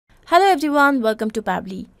Hello everyone, welcome to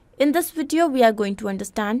Pabbly. In this video, we are going to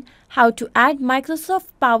understand how to add Microsoft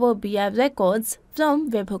Power BI records from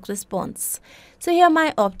Webhook Response. So here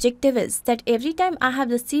my objective is that every time I have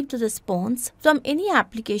received a response from any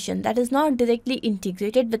application that is not directly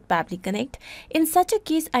integrated with Pabbly Connect, in such a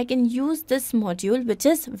case I can use this module which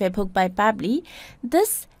is Webhook by Pabbly.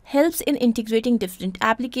 This helps in integrating different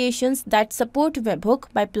applications that support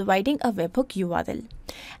Webhook by providing a Webhook URL.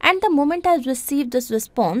 And the moment I receive this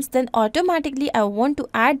response, then automatically I want to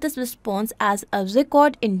add this response as a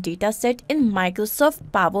record in Dataset in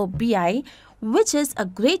Microsoft Power BI, which is a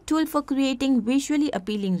great tool for creating visually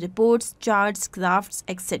appealing reports, charts, graphs,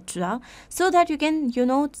 etc. so that you can,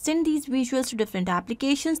 send these visuals to different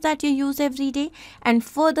applications that you use every day and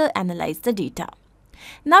further analyze the data.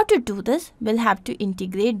 Now to do this, we'll have to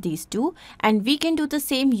integrate these two, and we can do the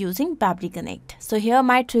same using Pabbly Connect. So here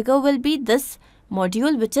my trigger will be this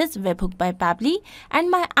module which is Webhook by Pabbly, and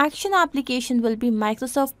my action application will be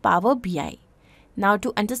Microsoft Power BI. Now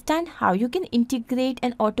to understand how you can integrate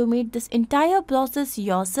and automate this entire process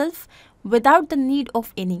yourself without the need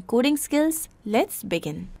of any coding skills, let's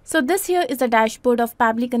begin. So this here is the dashboard of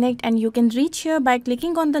Pabbly Connect, and you can reach here by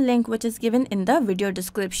clicking on the link which is given in the video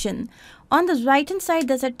description. On the right hand side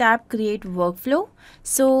there's a tab Create Workflow.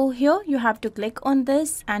 So here you have to click on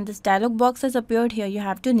this, and this dialog box has appeared. Here you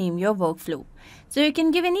have to name your workflow. So you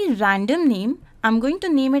can give any random name. I'm going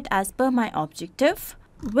to name it as per my objective,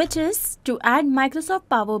 which is to add Microsoft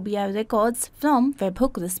Power BI records from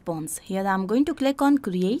Webhook Response. Here I'm going to click on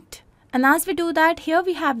Create. And as we do that, here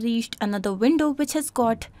we have reached another window which has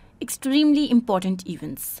got extremely important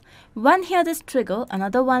events. One here is trigger,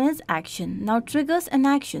 another one is action. Now triggers and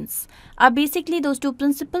actions are basically those two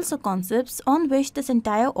principles or concepts on which this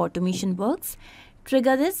entire automation works.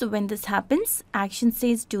 Trigger is when this happens, action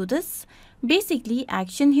says do this. Basically,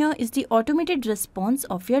 action here is the automated response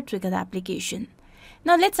of your trigger application.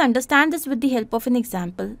 Now let's understand this with the help of an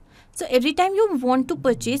example. So every time you want to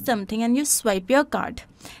purchase something and you swipe your card,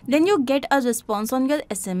 then you get a response on your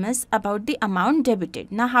SMS about the amount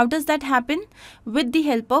debited. Now how does that happen? With the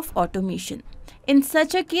help of automation. In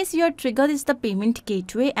such a case, your trigger is the payment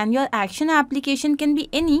gateway and your action application can be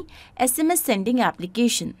any SMS sending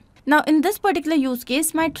application. Now in this particular use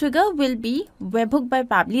case, my trigger will be Webhook by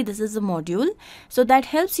Pabbly. This is a module. So that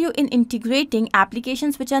helps you in integrating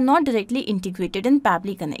applications which are not directly integrated in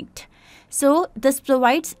Pabbly Connect. So this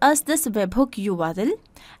provides us this Webhook URL,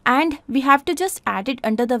 and we have to just add it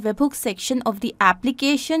under the Webhook section of the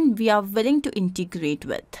application we are willing to integrate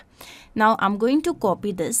with. Now I'm going to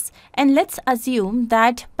copy this, and let's assume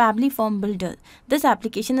that Pabbly Form Builder, this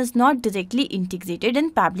application is not directly integrated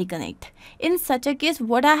in Pabbly Connect. In such a case,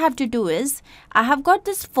 what I have to do is, I have got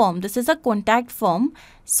this form, this is a contact form.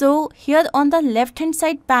 So here on the left hand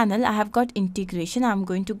side panel, I have got integration. I'm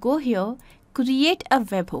going to go here, create a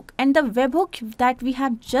webhook, and the webhook that we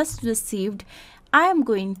have just received, I am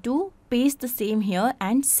going to paste the same here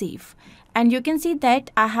and save. And you can see that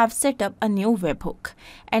I have set up a new webhook,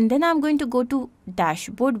 and then I'm going to go to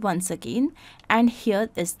dashboard once again, and here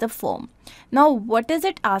is the form. Now what is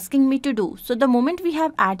it asking me to do? So the moment we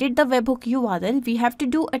have added the webhook URL, we have to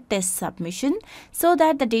do a test submission so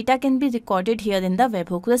that the data can be recorded here in the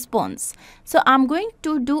Webhook response. So I'm going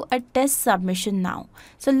to do a test submission now.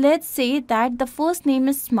 So let's say that the first name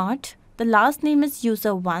is Smart, the last name is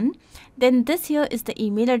user1, then this here is the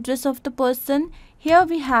email address of the person. Here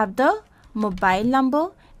we have the mobile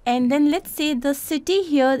number, and then let's say the city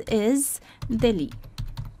here is Delhi.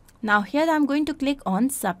 Now here I'm going to click on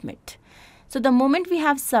submit. So the moment we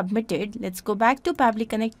have submitted, let's go back to Pabbly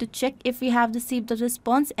Connect to check if we have received the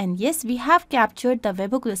response, and yes, we have captured the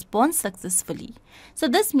Webhook response successfully. So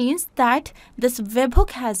this means that this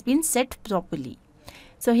webhook has been set properly.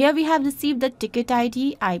 So here we have received the ticket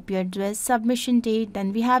ID, IP address, submission date,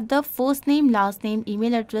 then we have the first name, last name,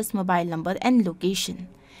 email address, mobile number and location.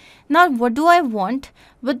 Now what do I want?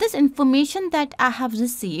 With this information that I have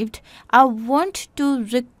received, I want to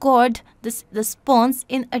record this response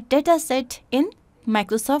in a data set in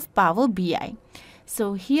Microsoft Power BI.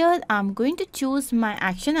 So here I'm going to choose my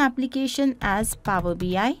action application as Power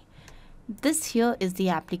BI. This here is the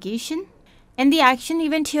application, and the action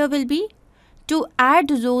event here will be to add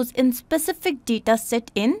rows in specific data set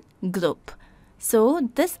in group. So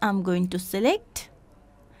this I'm going to select,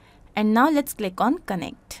 and now let's click on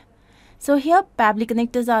connect. So here Pabbly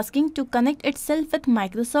Connect is asking to connect itself with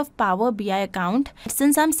Microsoft Power BI account.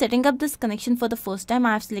 Since I'm setting up this connection for the first time,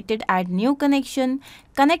 I have selected add new connection,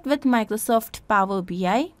 connect with Microsoft Power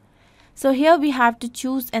BI. So here we have to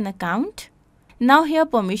choose an account. Now here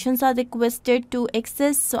permissions are requested to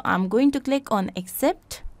access, so I'm going to click on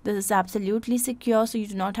accept. This is absolutely secure, so you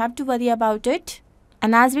do not have to worry about it.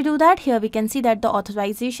 And as we do that, here we can see that the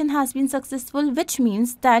authorization has been successful, which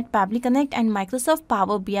means that Pabbly Connect and Microsoft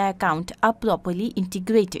Power BI account are properly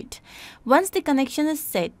integrated. Once the connection is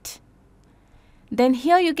set, then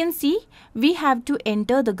here you can see we have to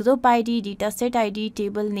enter the group ID, dataset ID,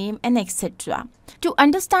 table name, and etc. To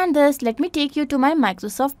understand this, let me take you to my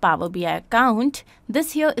Microsoft Power BI account.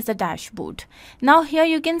 This here is a dashboard. Now here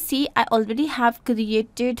you can see I already have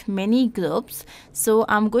created many groups. So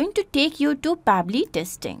I'm going to take you to Pabbly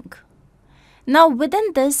testing. Now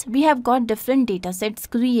within this, we have got different datasets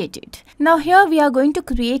created. Now here we are going to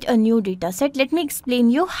create a new dataset. Let me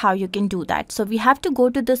explain you how you can do that. So we have to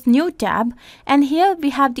go to this new tab, and here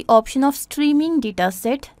we have the option of streaming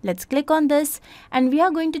dataset. Let's click on this, and we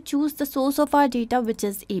are going to choose the source of our data, which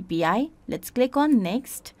is API. Let's click on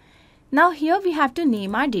next. Now here we have to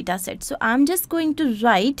name our dataset. So I'm just going to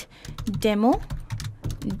write demo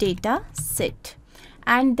dataset.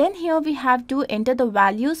 And then here we have to enter the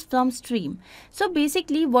values from stream. So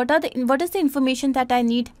basically what is the information that I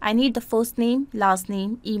need? I need the first name, last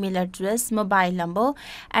name, email address, mobile number,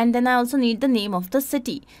 and then I also need the name of the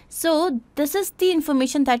city. So this is the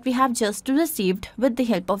information that we have just received with the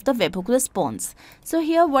help of the Webhook response. So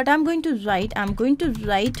here what I'm going to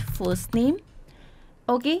write first name.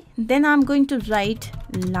 Okay, then I'm going to write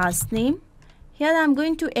last name. Here I'm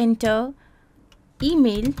going to enter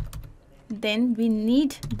email. Then we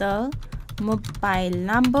need the mobile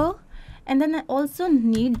number, and then I also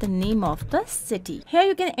need the name of the city. Here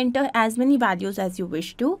you can enter as many values as you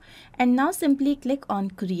wish to, and now simply click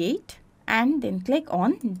on create and then click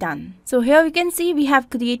on done. So here we can see we have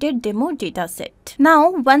created demo dataset.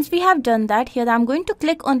 Now once we have done that, here I'm going to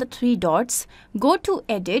click on the three dots, go to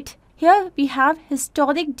edit. Here we have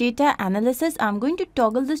historic data analysis. I'm going to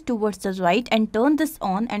toggle this towards the right and turn this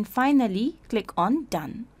on, and finally click on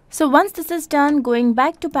done. So once this is done, going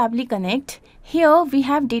back to Pabbly Connect, here we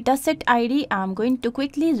have dataset ID. I'm going to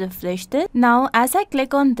quickly refresh this. Now as I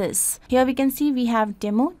click on this, here we can see we have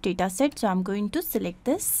demo dataset. So I'm going to select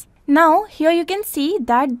this. Now here you can see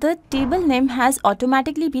that the table name has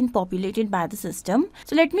automatically been populated by the system.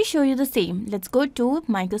 So let me show you the same. Let's go to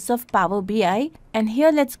Microsoft Power BI, and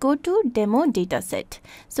here let's go to demo dataset.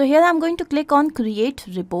 So here I'm going to click on create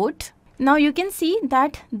report. Now you can see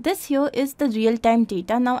that this here is the real-time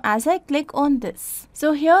data. Now as I click on this,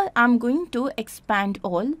 so here I'm going to expand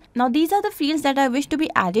all. Now these are the fields that I wish to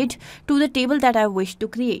be added to the table that I wish to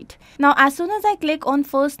create. Now as soon as I click on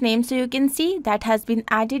first name, so you can see that has been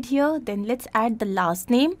added here. Then let's add the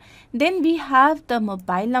last name. Then we have the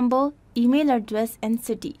mobile number, email address, and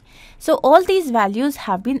city. So all these values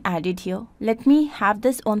have been added here. Let me have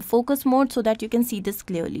this on focus mode so that you can see this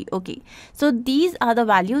clearly. Okay, so these are the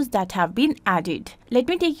values that have been added. Let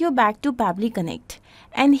me take you back to Pabbly Connect,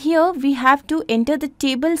 and here we have to enter the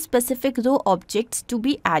table specific row objects to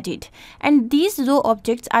be added, and these row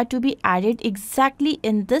objects are to be added exactly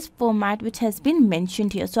in this format which has been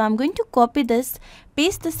mentioned here. So I'm going to copy this,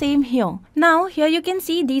 paste the same here. Now here you can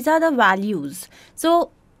see these are the values.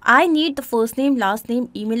 So I need the first name, last name,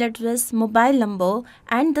 email address, mobile number,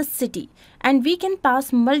 and the city. And we can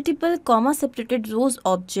pass multiple comma separated rows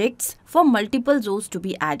objects for multiple rows to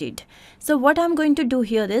be added. So what I'm going to do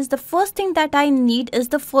here is, the first thing that I need is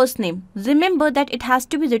the first name. Remember that it has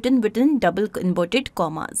to be written within double inverted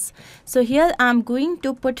commas. So here I'm going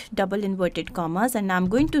to put double inverted commas, and I'm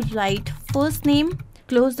going to write first name,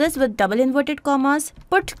 close this with double inverted commas,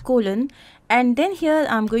 put colon, and then here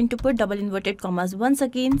I'm going to put double inverted commas once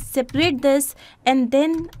again, separate this, and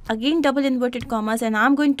then again double inverted commas, and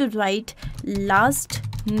I'm going to write last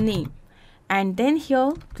name, and then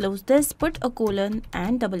here close this, put a colon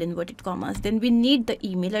and double inverted commas. Then we need the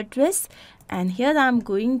email address, and here I'm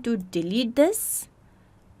going to delete this.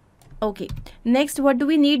 Okay, next what do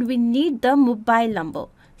we need? We need the mobile number.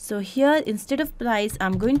 So here instead of price,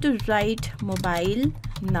 I'm going to write mobile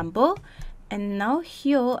number, and now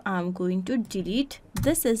here I'm going to delete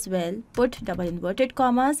this as well, put double inverted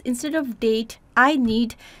commas. Instead of date, I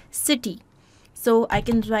need city, so I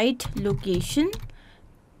can write location,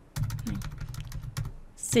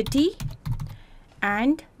 city,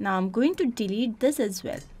 and now I'm going to delete this as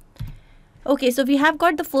well. Okay, so we have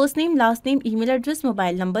got the first name, last name, email address,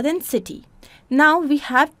 mobile number, and city. Now we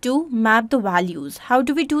have to map the values. How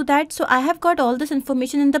do we do that? So I have got all this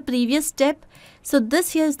information in the previous step. So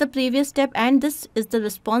this here is the previous step, and this is the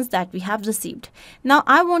response that we have received. Now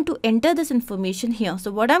I want to enter this information here.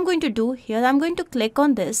 So what I'm going to do here, I'm going to click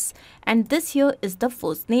on this, and this here is the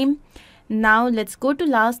first name. Now let's go to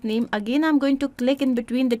last name. Again I'm going to click in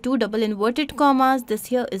between the two double inverted commas. This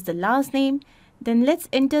here is the last name. Then let's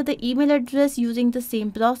enter the email address using the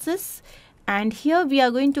same process. And here we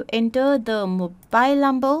are going to enter the mobile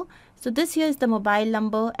number. So this here is the mobile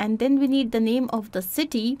number, and then we need the name of the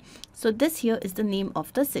city. So this here is the name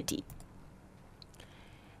of the city.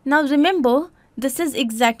 Now remember, this is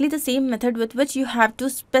exactly the same method with which you have to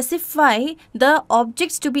specify the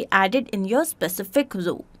objects to be added in your specific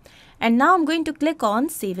row. And now I'm going to click on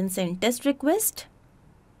Save and Send Test Request.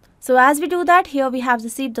 So as we do that, here we have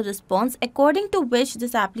received the response according to which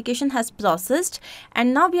this application has processed,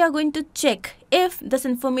 and now we are going to check if this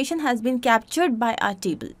information has been captured by our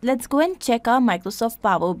table. Let's go and check our Microsoft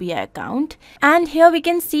Power BI account, and here we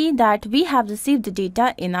can see that we have received the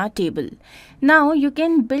data in our table. Now you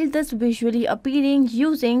can build this visually appealing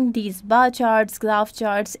using these bar charts, graph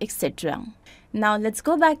charts, etc. Now let's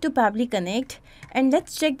go back to Pabbly Connect and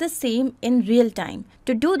let's check the same in real time.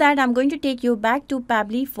 To do that, I'm going to take you back to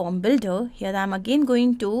Pabbly Form Builder. Here I'm again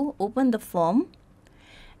going to open the form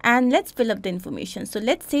and let's fill up the information. So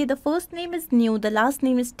let's say the first name is new, the last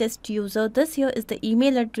name is test user, this here is the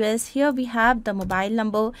email address, here we have the mobile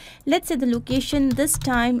number, let's say the location this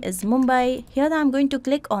time is Mumbai. Here I'm going to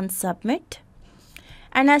click on submit.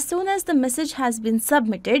 And as soon as the message has been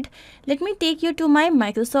submitted, let me take you to my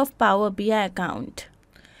Microsoft Power BI account.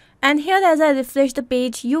 And here as I refresh the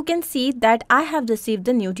page, you can see that I have received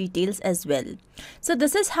the new details as well. So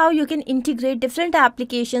this is how you can integrate different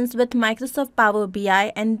applications with Microsoft Power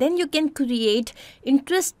BI, and then you can create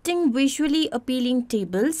interesting visually appealing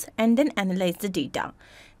tables and then analyze the data.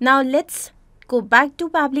 Now let's go back to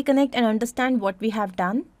Pabbly Connect and understand what we have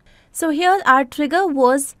done. So here our trigger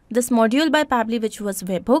was this module by Pabbly, which was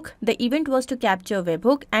Webhook. The event was to capture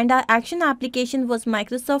Webhook, and our action application was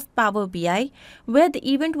Microsoft Power BI, where the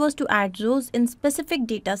event was to add rows in specific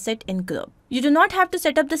data set in group. You do not have to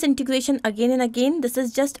set up this integration again and again. This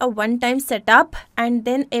is just a one-time setup, and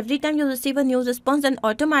then every time you receive a new response, then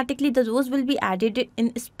automatically the rows will be added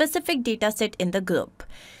in a specific data set in the group.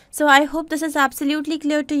 So I hope this is absolutely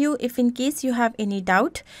clear to you. If in case you have any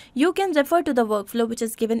doubt, you can refer to the workflow which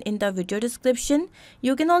is given in the video description.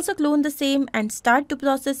 You can also clone the same and start to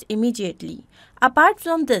process immediately. Apart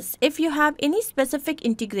from this, if you have any specific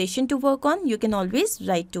integration to work on, you can always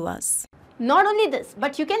write to us. Not only this,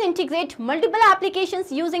 but you can integrate multiple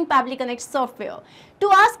applications using Pabbly Connect software.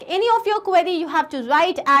 To ask any of your query, you have to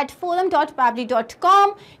write at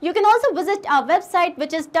forum.pabbly.com. You can also visit our website,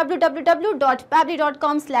 which is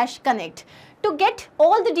www.pabbly.com/connect. To get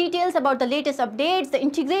all the details about the latest updates, the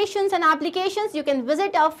integrations and applications, you can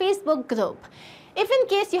visit our Facebook group. If in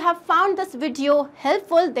case you have found this video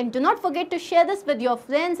helpful, then do not forget to share this with your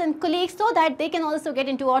friends and colleagues so that they can also get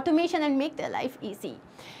into automation and make their life easy.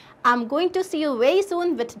 I'm going to see you very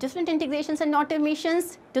soon with different integrations and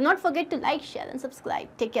automations. Do not forget to like, share and subscribe.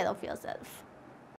 Take care of yourself.